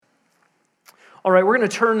All right, we're going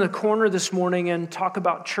to turn the corner this morning and talk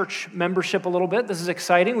about church membership a little bit. This is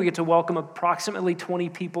exciting. We get to welcome approximately 20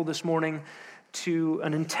 people this morning to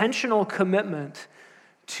an intentional commitment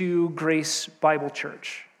to Grace Bible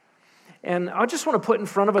Church. And I just want to put in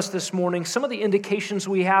front of us this morning some of the indications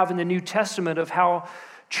we have in the New Testament of how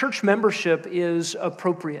church membership is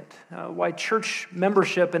appropriate, why church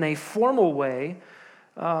membership in a formal way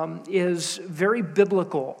is very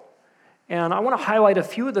biblical. And I want to highlight a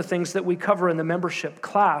few of the things that we cover in the membership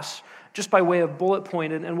class, just by way of bullet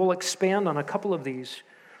point, and we'll expand on a couple of these.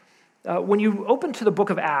 When you open to the book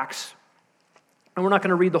of Acts, and we're not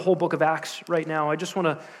going to read the whole book of Acts right now, I just want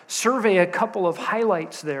to survey a couple of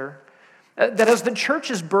highlights there. That as the church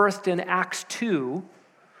is birthed in Acts 2,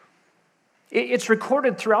 it's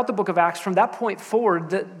recorded throughout the book of Acts from that point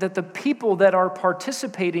forward that the people that are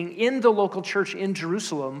participating in the local church in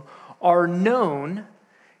Jerusalem are known,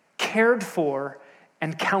 cared for,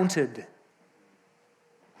 and counted.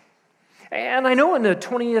 And I know in the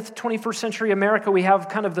 20th, 21st century America, we have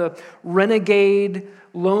kind of the renegade,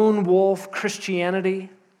 lone wolf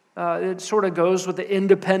Christianity. It sort of goes with the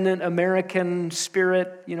independent American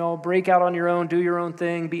spirit, break out on your own, do your own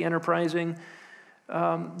thing, be enterprising.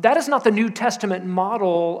 That is not the New Testament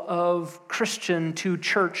model of Christian to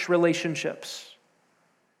church relationships.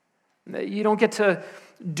 You don't get to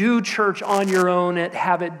do church on your own and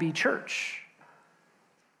have it be church.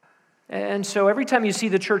 And so every time you see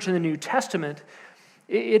the church in the New Testament,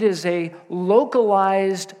 it is a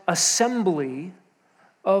localized assembly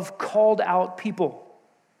of called out people.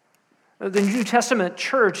 The New Testament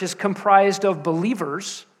church is comprised of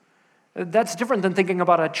believers. That's different than thinking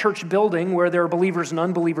about a church building where there are believers and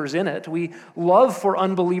unbelievers in it. We love for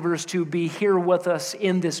unbelievers to be here with us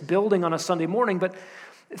in this building on a Sunday morning, but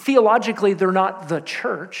theologically, they're not the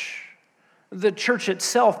church. The church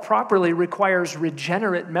itself properly requires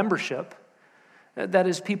regenerate membership. That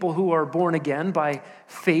is, people who are born again by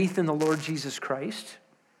faith in the Lord Jesus Christ.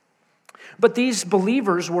 But these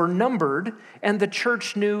believers were numbered, and the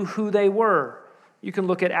church knew who they were. You can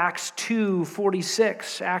look at Acts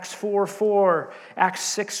 2:46, Acts 4:4, Acts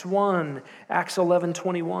 6:1, Acts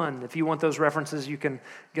 11:21. If you want those references, you can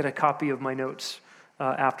get a copy of my notes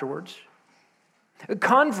afterwards.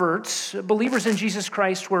 Converts, believers in Jesus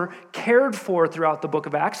Christ, were cared for throughout the book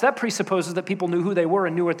of Acts. That presupposes that people knew who they were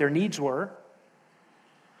and knew what their needs were.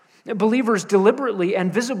 Believers deliberately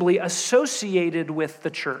and visibly associated with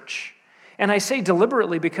the church. And I say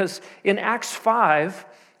deliberately because in Acts 5,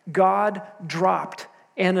 God dropped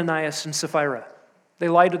Ananias and Sapphira. They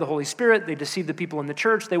lied to the Holy Spirit. They deceived the people in the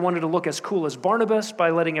church. They wanted to look as cool as Barnabas by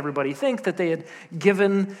letting everybody think that they had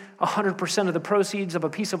given 100% of the proceeds of a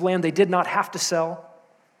piece of land they did not have to sell.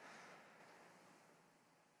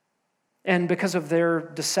 And because of their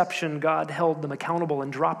deception, God held them accountable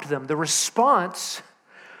and dropped them. The response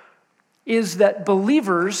is that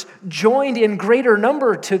believers joined in greater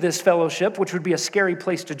number to this fellowship, which would be a scary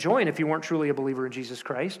place to join if you weren't truly a believer in Jesus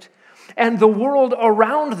Christ. And the world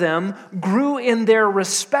around them grew in their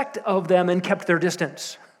respect of them and kept their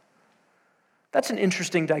distance. That's an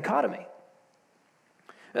interesting dichotomy.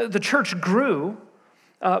 The church grew.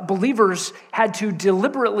 Believers had to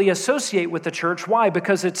deliberately associate with the church. Why?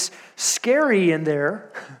 Because it's scary in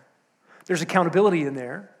there. There's accountability in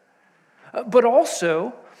there. But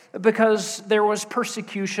also because there was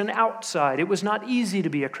persecution outside. It was not easy to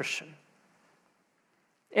be a Christian.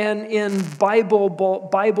 And in Bible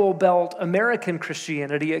Belt American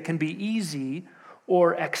Christianity, it can be easy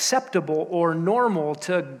or acceptable or normal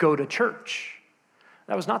to go to church.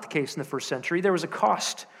 That was not the case in the first century. There was a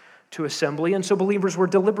cost to assembly, and so believers were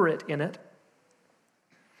deliberate in it.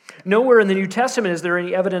 Nowhere in the New Testament is there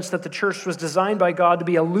any evidence that the church was designed by God to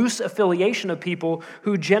be a loose affiliation of people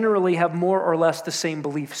who generally have more or less the same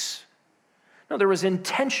beliefs. No, there was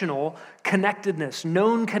intentional connectedness,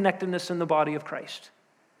 known connectedness in the body of Christ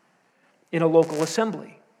in a local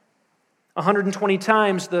assembly. 120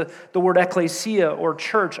 times the word ecclesia or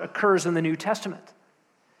church occurs in the New Testament.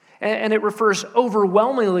 And it refers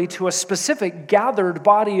overwhelmingly to a specific gathered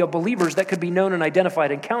body of believers that could be known and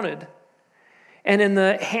identified and counted. And in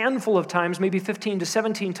the handful of times, maybe 15 to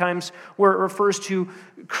 17 times, where it refers to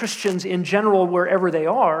Christians in general wherever they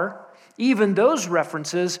are, even those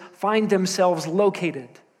references find themselves located.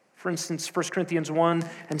 For instance, 1 Corinthians 1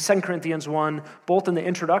 and 2 Corinthians 1, both in the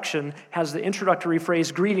introduction, has the introductory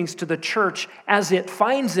phrase, greetings to the church as it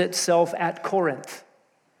finds itself at Corinth.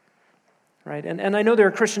 Right? And I know there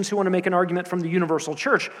are Christians who want to make an argument from the universal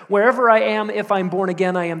church. Wherever I am, if I'm born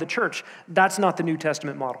again, I am the church. That's not the New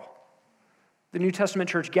Testament model. The New Testament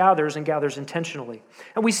church gathers and gathers intentionally.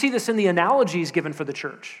 And we see this in the analogies given for the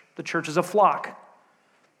church. The church is a flock.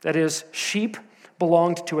 That is, sheep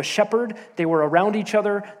belonged to a shepherd. They were around each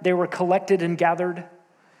other. They were collected and gathered.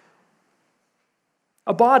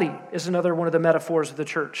 A body is another one of the metaphors of the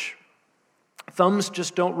church. Thumbs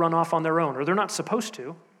just don't run off on their own, or they're not supposed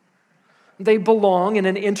to. They belong in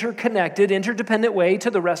an interconnected, interdependent way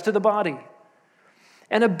to the rest of the body.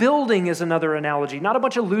 And a building is another analogy. Not a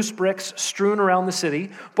bunch of loose bricks strewn around the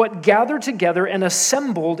city, but gathered together and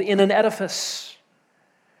assembled in an edifice.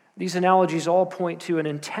 These analogies all point to an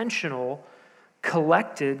intentional,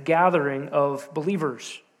 collected gathering of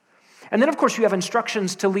believers. And then, of course, you have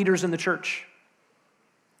instructions to leaders in the church.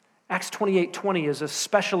 Acts 28:20 is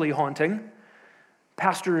especially haunting.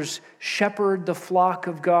 Pastors shepherd the flock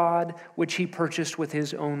of God, which he purchased with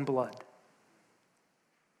his own blood.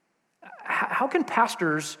 How can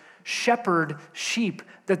pastors shepherd sheep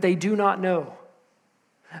that they do not know,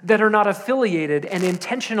 that are not affiliated and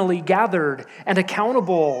intentionally gathered and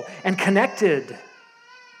accountable and connected?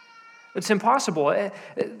 It's impossible.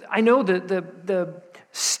 I know that the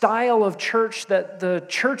style of church that the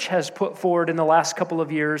church has put forward in the last couple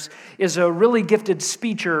of years is a really gifted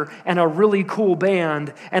speaker and a really cool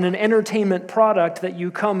band and an entertainment product that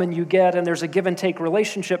you come and you get, and there's a give and take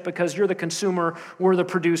relationship because you're the consumer, we're the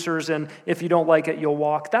producers, and if you don't like it, you'll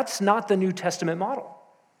walk. That's not the New Testament model.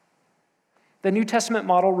 The New Testament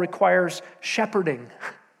model requires shepherding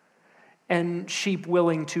and sheep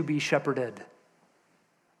willing to be shepherded.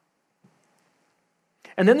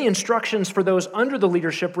 And then the instructions for those under the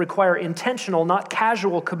leadership require intentional, not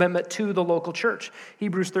casual commitment to the local church.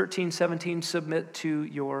 Hebrews 13:17, submit to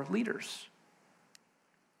your leaders.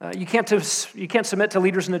 You can't submit to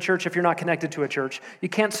leaders in the church if you're not connected to a church. You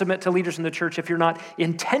can't submit to leaders in the church if you're not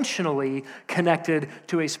intentionally connected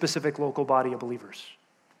to a specific local body of believers.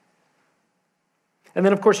 And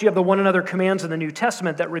then, of course, you have the one another commands in the New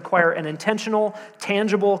Testament that require an intentional,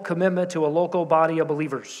 tangible commitment to a local body of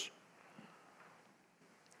believers.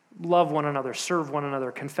 Love one another, serve one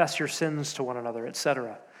another, confess your sins to one another,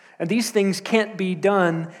 etc. And these things can't be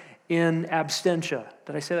done in absentia.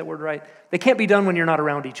 Did I say that word right? They can't be done when you're not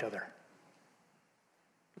around each other.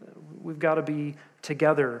 We've got to be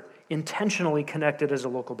together, intentionally connected as a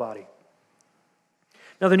local body.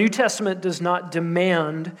 Now, the New Testament does not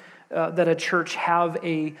demand that a church have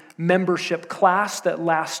a membership class that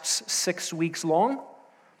lasts 6 weeks long.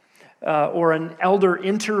 Or an elder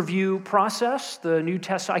interview process. The New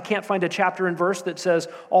Testament, I can't find a chapter and verse that says,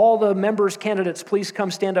 all the members, candidates, please come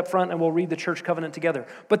stand up front and we'll read the church covenant together.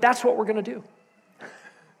 But that's what we're going to do.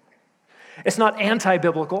 It's not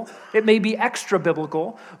anti-biblical. It may be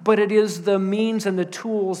extra-biblical, but it is the means and the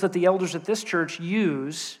tools that the elders at this church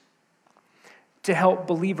use to help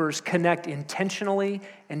believers connect intentionally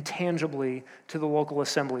and tangibly to the local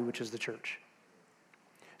assembly, which is the church.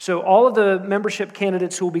 So all of the membership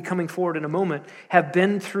candidates who will be coming forward in a moment have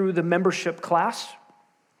been through the membership class.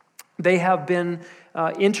 They have been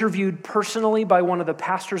interviewed personally by one of the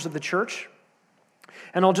pastors of the church.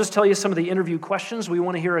 And I'll just tell you some of the interview questions. We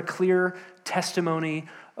want to hear a clear testimony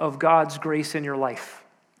of God's grace in your life,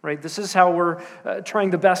 right? This is how we're trying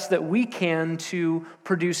the best that we can to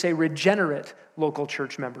produce a regenerate local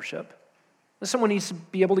church membership. Someone needs to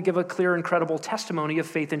be able to give a clear and credible testimony of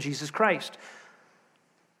faith in Jesus Christ.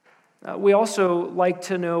 We also like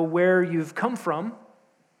to know where you've come from.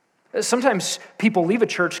 Sometimes people leave a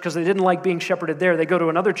church because they didn't like being shepherded there. They go to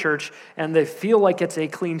another church and they feel like it's a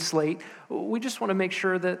clean slate. We just want to make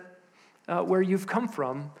sure that where you've come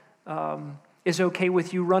from is okay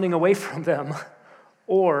with you running away from them.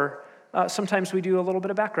 Or sometimes we do a little bit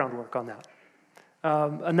of background work on that.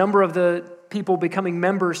 A number of the people becoming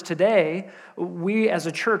members today, we as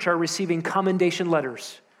a church are receiving commendation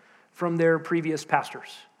letters from their previous pastors,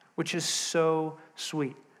 which is so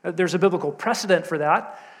sweet. There's a biblical precedent for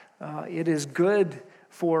that. It is good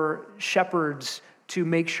for shepherds to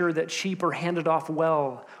make sure that sheep are handed off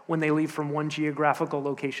well when they leave from one geographical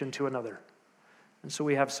location to another. And so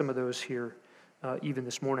we have some of those here even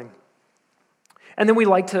this morning. And then we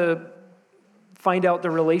like to find out the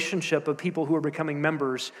relationship of people who are becoming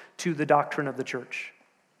members to the doctrine of the church.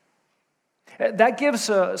 That gives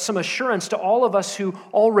some assurance to all of us who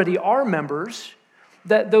already are members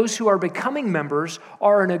that those who are becoming members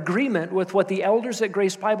are in agreement with what the elders at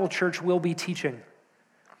Grace Bible Church will be teaching.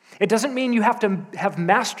 It doesn't mean you have to have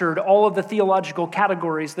mastered all of the theological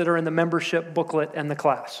categories that are in the membership booklet and the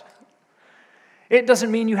class. It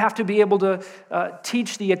doesn't mean you have to be able to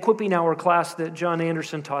teach the equipping hour class that John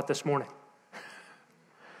Anderson taught this morning.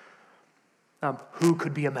 Who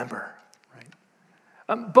could be a member,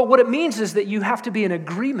 right? But what it means is that you have to be in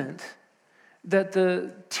agreement that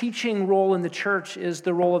the teaching role in the church is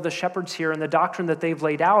the role of the shepherds here, and the doctrine that they've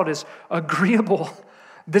laid out is agreeable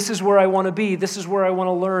This is where I want to be. This is where I want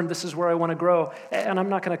to learn. This is where I want to grow. And I'm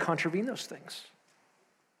not going to contravene those things.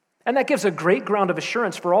 And that gives a great ground of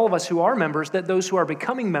assurance for all of us who are members that those who are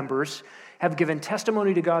becoming members have given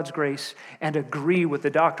testimony to God's grace and agree with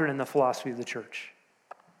the doctrine and the philosophy of the church.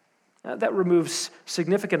 That removes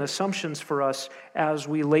significant assumptions for us as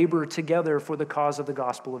we labor together for the cause of the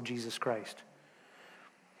gospel of Jesus Christ.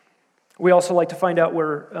 We also like to find out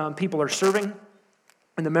where people are serving.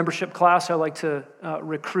 In the membership class, I like to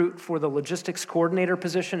recruit for the logistics coordinator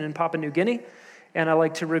position in Papua New Guinea, and I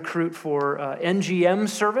like to recruit for NGM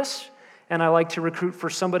service, and I like to recruit for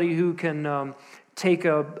somebody who can take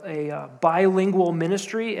a bilingual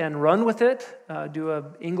ministry and run with it, do a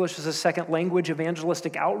English as a second language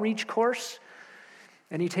evangelistic outreach course.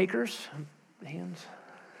 Any takers? Hands?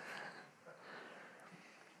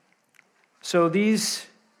 So these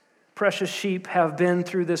precious sheep have been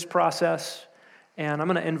through this process, and I'm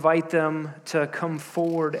going to invite them to come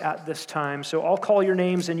forward at this time. So I'll call your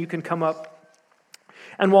names and you can come up.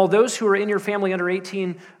 And while those who are in your family under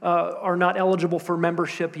 18 are not eligible for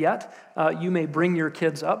membership yet, you may bring your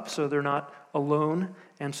kids up so they're not alone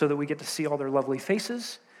and so that we get to see all their lovely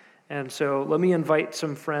faces. And so let me invite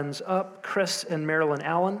some friends up. Chris and Marilyn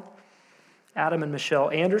Allen, Adam and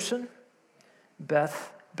Michelle Anderson,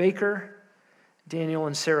 Beth Baker, Daniel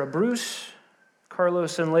and Sarah Bruce,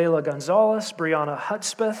 Carlos and Layla Gonzalez, Brianna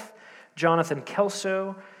Hudspeth, Jonathan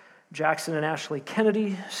Kelso, Jackson and Ashley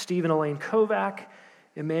Kennedy, Steve and Elaine Kovac,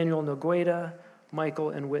 Emmanuel Nogueda, Michael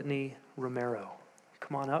and Whitney Romero.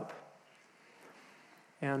 Come on up.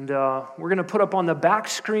 And we're going to put up on the back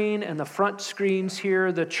screen and the front screens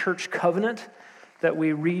here the church covenant that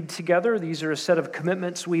we read together. These are a set of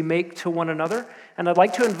commitments we make to one another. And I'd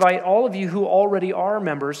like to invite all of you who already are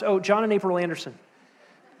members. Oh, John and April Anderson.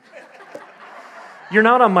 You're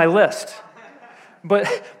not on my list.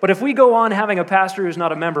 But if we go on having a pastor who's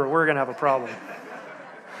not a member, we're going to have a problem.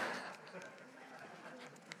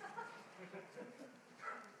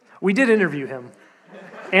 We did interview him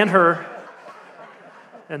and her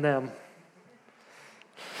and them.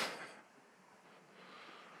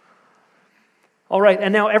 All right,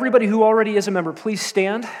 and now everybody who already is a member, please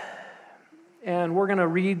stand. And we're going to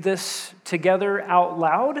read this together out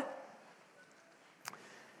loud.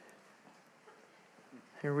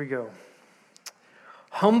 Here we go.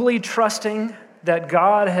 Humbly trusting that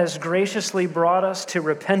God has graciously brought us to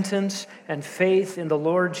repentance and faith in the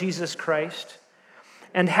Lord Jesus Christ,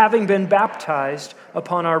 and having been baptized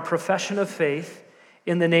upon our profession of faith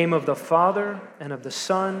in the name of the Father and of the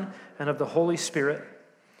Son and of the Holy Spirit,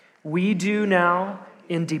 we do now,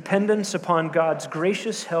 in dependence upon God's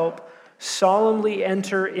gracious help, solemnly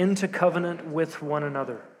enter into covenant with one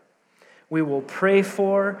another. We will pray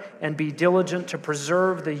for and be diligent to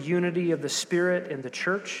preserve the unity of the Spirit in the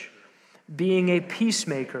church, being a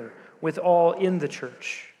peacemaker with all in the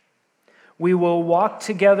church. We will walk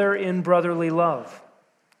together in brotherly love,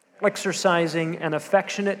 exercising an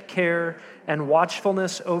affectionate care and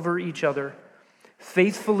watchfulness over each other,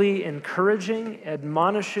 faithfully encouraging,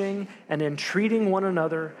 admonishing, and entreating one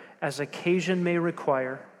another as occasion may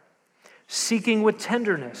require, seeking with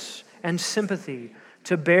tenderness and sympathy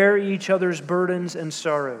to bear each other's burdens and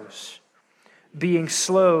sorrows, being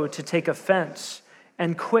slow to take offense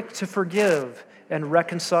and quick to forgive and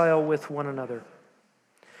reconcile with one another.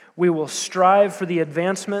 We will strive for the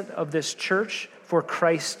advancement of this church for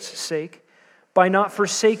Christ's sake, by not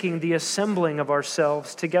forsaking the assembling of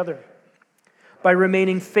ourselves together, by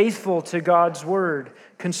remaining faithful to God's word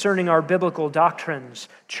concerning our biblical doctrines,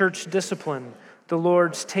 church discipline, the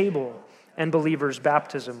Lord's table, and believers'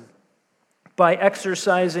 baptism, by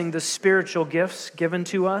exercising the spiritual gifts given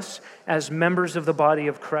to us as members of the body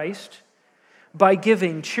of Christ, by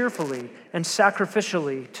giving cheerfully and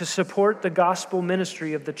sacrificially to support the gospel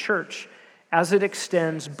ministry of the church as it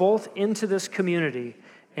extends both into this community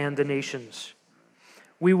and the nations.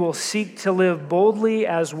 We will seek to live boldly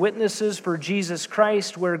as witnesses for Jesus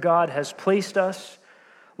Christ where God has placed us,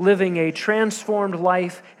 living a transformed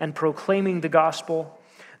life and proclaiming the gospel,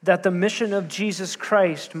 that the mission of Jesus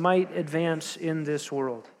Christ might advance in this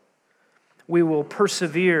world. We will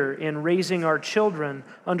persevere in raising our children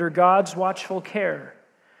under God's watchful care,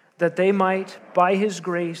 that they might, by His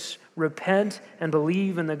grace, repent and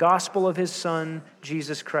believe in the gospel of His Son,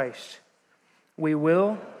 Jesus Christ. We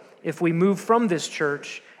will, if we move from this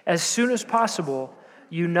church, as soon as possible,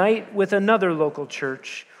 unite with another local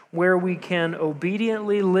church where we can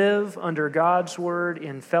obediently live under God's word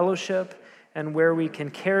in fellowship and where we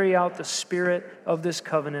can carry out the spirit of this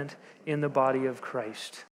covenant in the body of Christ.